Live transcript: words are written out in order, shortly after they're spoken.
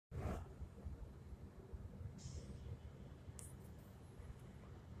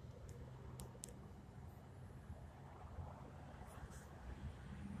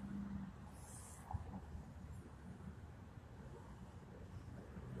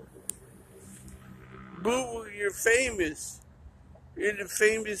Boo, you're famous. You're the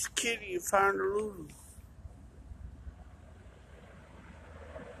famous kitty of Honolulu.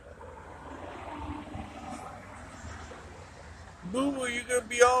 Boo, you're gonna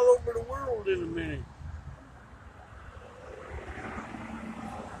be all over the world in a minute.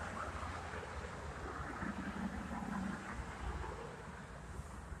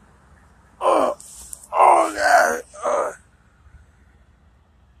 Oh, oh God.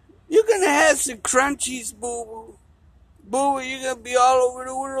 You're gonna have some crunchies, Boo Boo. Boo, you're gonna be all over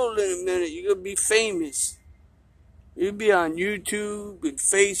the world in a minute. You're gonna be famous. You'll be on YouTube and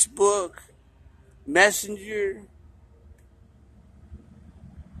Facebook, Messenger.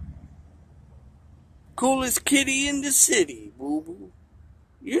 Coolest kitty in the city, Boo Boo.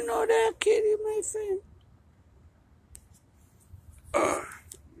 You know that kitty, my friend?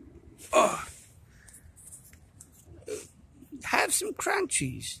 Have some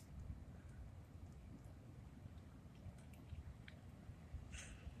crunchies.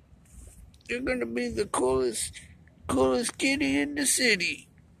 You're gonna be the coolest kitty in the city.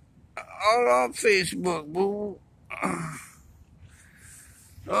 All on Facebook, Boo.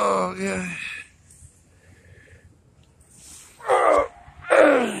 Oh, yeah.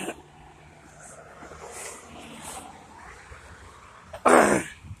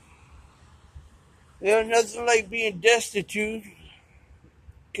 Yeah, nothing like being destitute.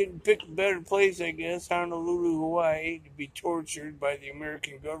 Couldn't pick a better place, I guess, Honolulu, Hawaii, to be tortured by the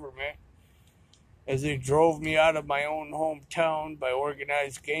American government as they drove me out of my own hometown by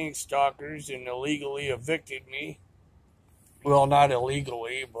organized gang stalkers and illegally evicted me. Well, not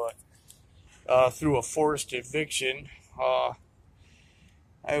illegally, but through a forced eviction.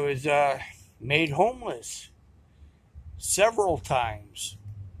 I was made homeless several times,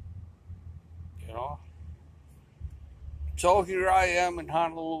 you know. So here I am in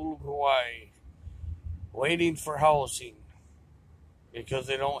Honolulu, Hawaii, waiting for housing because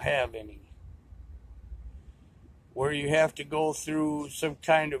they don't have any. Where you have to go through some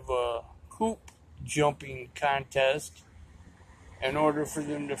kind of a hoop jumping contest in order for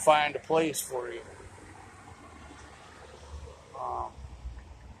them to find a place for you.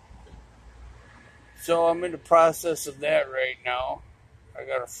 So I'm in the process of that right now. I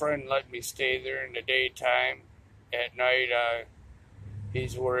got a friend letting me stay there in the daytime. At night,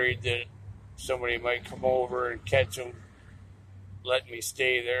 he's worried that somebody might come over and catch him, letting me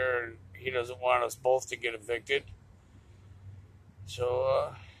stay there, and he doesn't want us both to get evicted.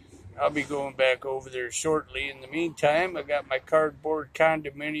 So I'll be going back over there shortly. In the meantime, I got my cardboard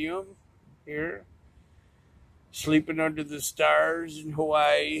condominium here, sleeping under the stars in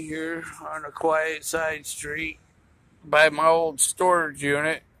Hawaii here on a quiet side street by my old storage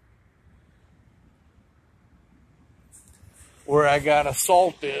unit, where I got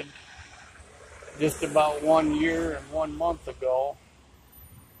assaulted just about 1 year and 1 month ago.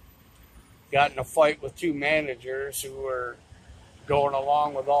 Got in a fight with two managers who were going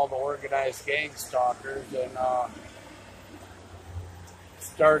along with all the organized gang stalkers and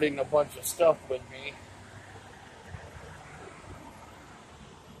starting a bunch of stuff with me.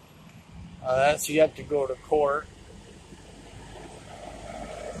 That's yet to go to court.